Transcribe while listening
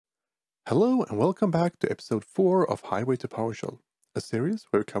Hello and welcome back to episode 4 of Highway to PowerShell, a series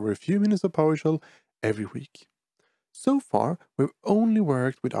where we cover a few minutes of PowerShell every week. So far, we've only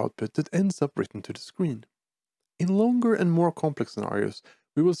worked with output that ends up written to the screen. In longer and more complex scenarios,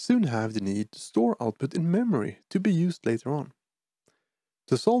 we will soon have the need to store output in memory to be used later on.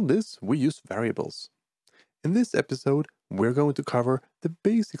 To solve this, we use variables. In this episode, we're going to cover the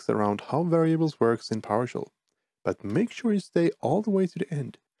basics around how variables works in PowerShell, but make sure you stay all the way to the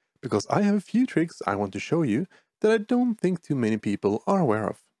end, because I have a few tricks I want to show you that I don't think too many people are aware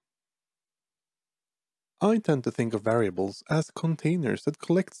of. I tend to think of variables as containers that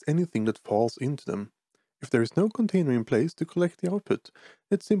collects anything that falls into them. If there is no container in place to collect the output,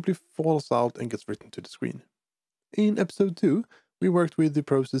 it simply falls out and gets written to the screen. In episode 2, we worked with the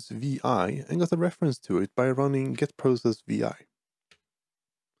process vi and got a reference to it by running getProcessVi.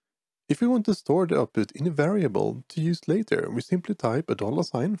 If we want to store the output in a variable to use later, we simply type a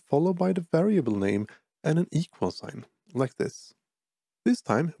 $sign followed by the variable name and an equal sign, like this. This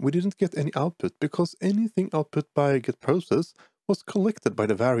time we didn't get any output because anything output by getProcess was collected by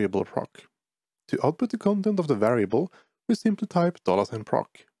the variable proc. To output the content of the variable, we simply type $proc.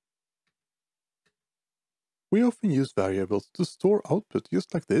 We often use variables to store output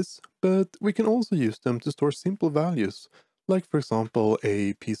just like this, but we can also use them to store simple values, like for example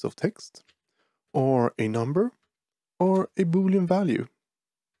a piece of text, or a number, or a Boolean value.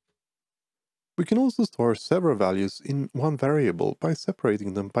 We can also store several values in one variable by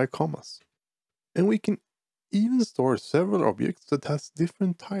separating them by commas. And we can even store several objects that has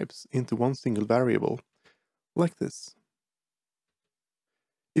different types into one single variable, like this.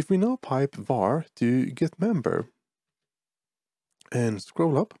 If we now pipe var to getMember and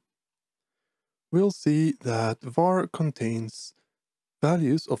scroll up, we'll see that var contains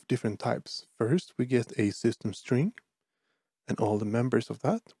values of different types. First, we get a system string, and all the members of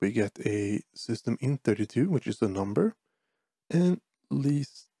that. We get a system int32, which is the number, and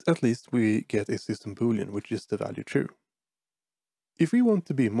at least we get a system boolean, which is the value true. If we want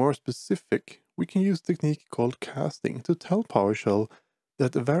to be more specific, we can use a technique called casting to tell PowerShell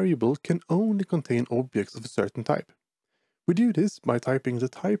that a variable can only contain objects of a certain type. We do this by typing the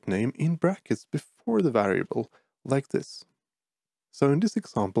type name in brackets before the variable, like this. So in this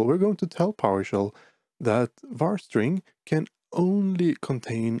example, we're going to tell PowerShell that varString can only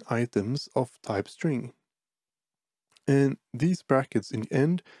contain items of type string. And these brackets in the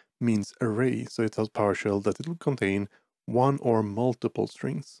end means array, so it tells PowerShell that it will contain one or multiple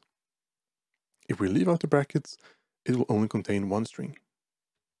strings. If we leave out the brackets, it will only contain one string.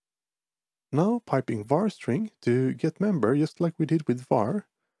 Now piping varString to getMember, just like we did with var,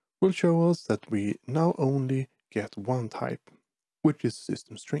 will show us that we now only get one type, which is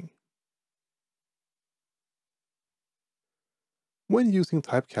system string. When using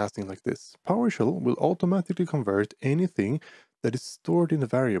typecasting like this, PowerShell will automatically convert anything that is stored in a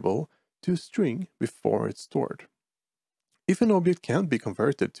variable to a string before it's stored. If an object can't be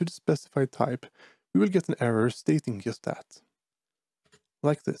converted to the specified type, we will get an error stating just that,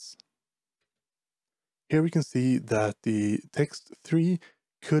 like this. Here we can see that the text 3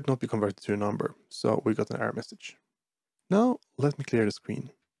 could not be converted to a number, so we got an error message. Now let me clear the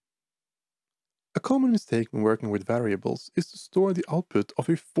screen. A common mistake when working with variables is to store the output of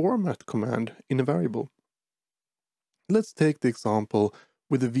a format command in a variable. Let's take the example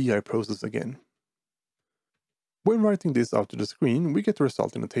with the VI process again. When writing this out to the screen, we get the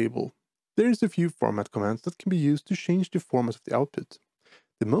result in a table. There is a few format commands that can be used to change the format of the output.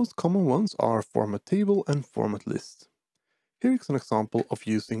 The most common ones are format table and format list. Here is an example of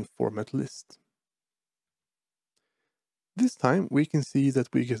using format list. This time we can see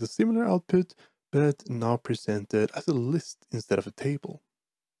that we get a similar output, but now presented as a list instead of a table.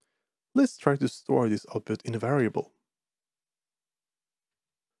 Let's try to store this output in a variable.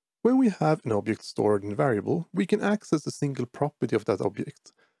 When we have an object stored in a variable, we can access a single property of that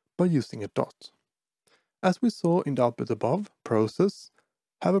object by using a dot. As we saw in the output above, process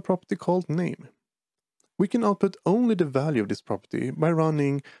have a property called name. We can output only the value of this property by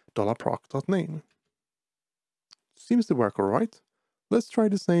running $proc.name. Seems to work alright. Let's try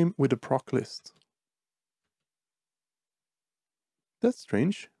the same with the proc list. That's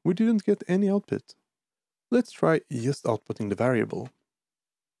strange, we didn't get any output. Let's try just outputting the variable.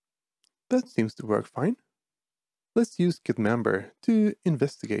 That seems to work fine. Let's use getMember to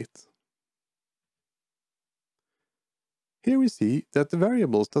investigate. Here we see that the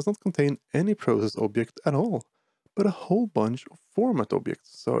variables does not contain any process object at all, but a whole bunch of format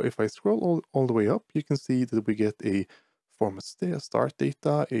objects. So if I scroll all the way up, you can see that we get a format start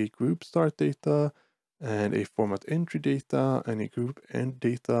data, a group start data, and a format entry data, and a group end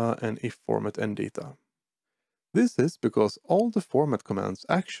data, and a format end data. This is because all the format commands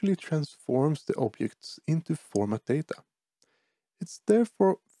actually transforms the objects into format data. It's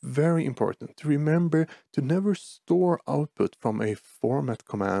therefore very important to remember to never store output from a format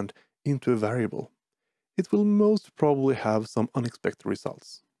command into a variable. It will most probably have some unexpected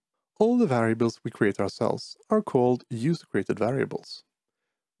results. All the variables we create ourselves are called user-created variables.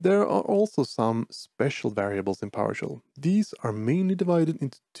 There are also some special variables in PowerShell. These are mainly divided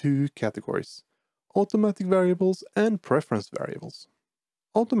into two categories: automatic variables and preference variables.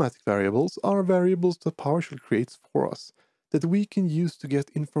 Automatic variables are variables that PowerShell creates for us that we can use to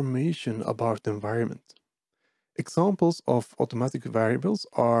get information about the environment. Examples of automatic variables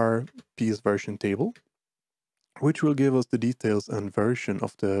are PS version table, which will give us the details and version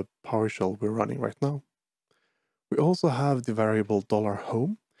of the PowerShell we're running right now. We also have the variable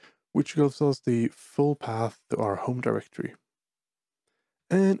 $home, which gives us the full path to our home directory.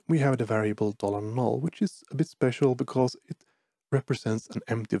 And we have the variable $null, which is a bit special because it represents an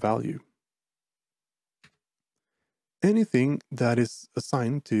empty value. Anything that is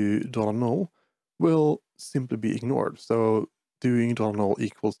assigned to $null will simply be ignored. So doing $null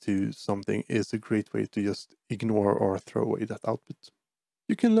equals to something is a great way to just ignore or throw away that output.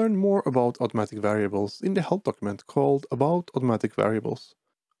 You can learn more about automatic variables in the help document called About Automatic Variables.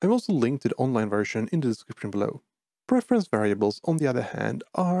 I've also linked to the online version in the description below. Preference variables, on the other hand,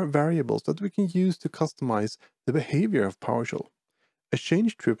 are variables that we can use to customize the behavior of PowerShell. A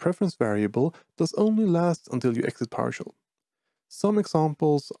change to a preference variable does only last until you exit PowerShell. Some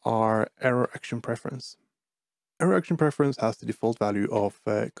examples are error action preference. Error action preference has the default value of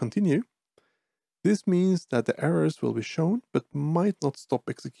continue. This means that the errors will be shown but might not stop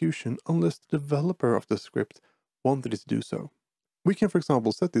execution unless the developer of the script wanted it to do so. We can, for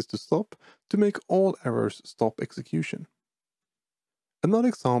example, set this to stop to make all errors stop execution. Another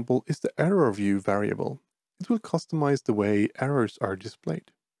example is the error view variable. It will customize the way errors are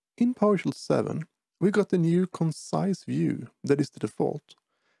displayed. In PowerShell 7, we got a new concise view that is the default,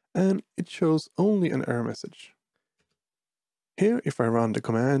 and it shows only an error message. Here, if I run the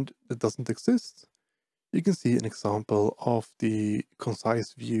command that doesn't exist, you can see an example of the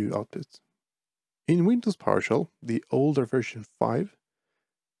concise view output. In Windows PowerShell, the older version 5,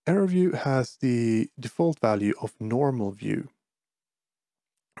 error view has the default value of normal view,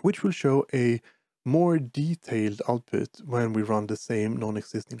 which will show a more detailed output when we run the same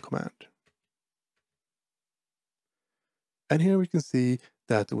non-existing command. And here we can see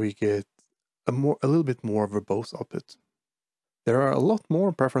that we get a little bit more verbose output. There are a lot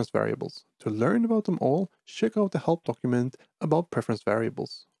more preference variables. To learn about them all, check out the help document about preference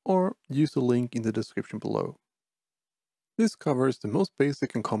variables, or use the link in the description below. This covers the most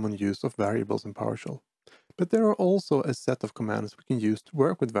basic and common use of variables in PowerShell, but there are also a set of commands we can use to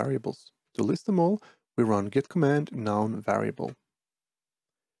work with variables. To list them all, we run git command noun variable.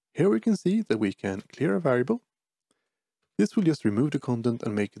 Here we can see that we can clear a variable. This will just remove the content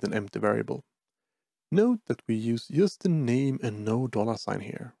and make it an empty variable. Note that we use just the name and no $sign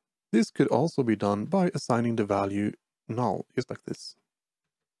here. This could also be done by assigning the value null, just like this.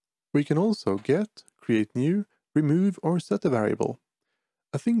 We can also get, create new, remove, or set a variable.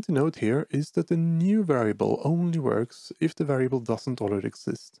 A thing to note here is that the new variable only works if the variable doesn't already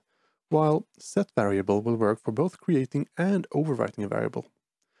exist, while set variable will work for both creating and overwriting a variable.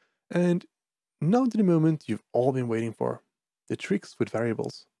 And now to the moment you've all been waiting for, the tricks with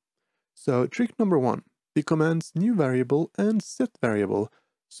variables. So trick number 1, the commands new variable and set variable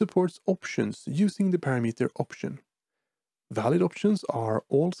supports options using the parameter option. Valid options are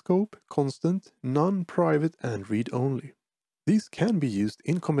all scope, constant, non-private, and read-only. These can be used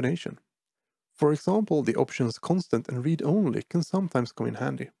in combination. For example, the options constant and read-only can sometimes come in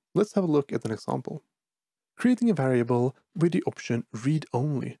handy. Let's have a look at an example. Creating a variable with the option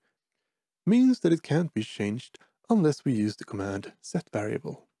read-only means that it can't be changed unless we use the command set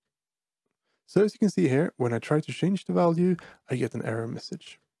variable. So as you can see here, when I try to change the value, I get an error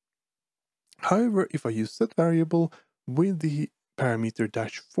message. However, if I use set variable with the parameter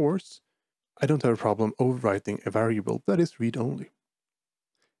 -force, I don't have a problem overwriting a variable that is read-only.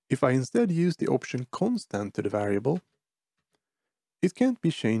 If I instead use the option constant to the variable, it can't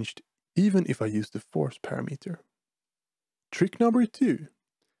be changed even if I use the force parameter. Trick number 2.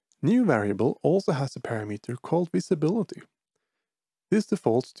 New variable also has a parameter called visibility. This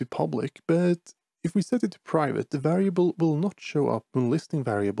defaults to public, but if we set it to private, the variable will not show up when listing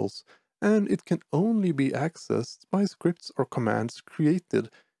variables, and it can only be accessed by scripts or commands created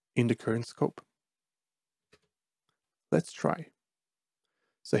in the current scope. Let's try.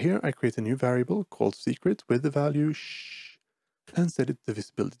 So here I create a new variable called secret with the value shh and set it the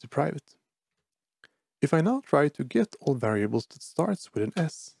visibility to private. If I now try to get all variables that starts with an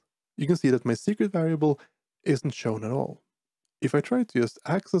S, you can see that my secret variable isn't shown at all. If I try to just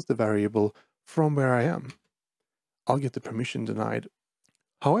access the variable from where I am, I'll get the permission denied.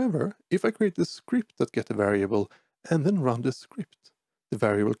 However, if I create the script that gets the variable and then run the script, the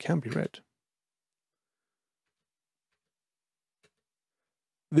variable can be read.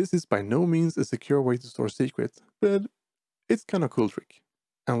 This is by no means a secure way to store secrets, but it's kind of a cool trick.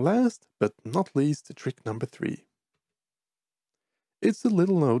 And last but not least, trick number 3. It's a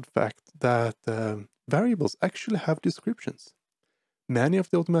little known fact that variables actually have descriptions. Many of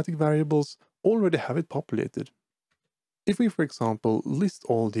the automatic variables already have it populated. If we, for example, list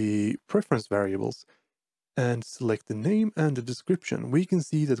all the preference variables and select the name and the description, we can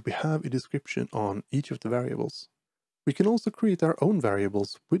see that we have a description on each of the variables. We can also create our own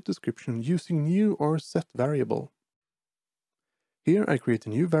variables with description using new or set variable. Here I create a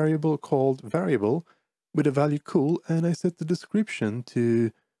new variable called variable with a value cool, and I set the description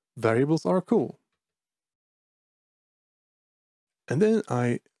to variables are cool. And then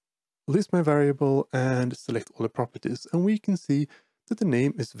I list my variable and select all the properties, and we can see that the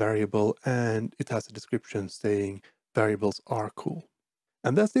name is variable and it has a description saying variables are cool.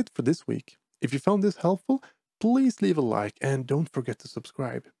 And that's it for this week. If you found this helpful, please leave a like and don't forget to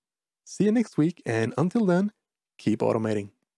subscribe. See you next week, and until then, keep automating.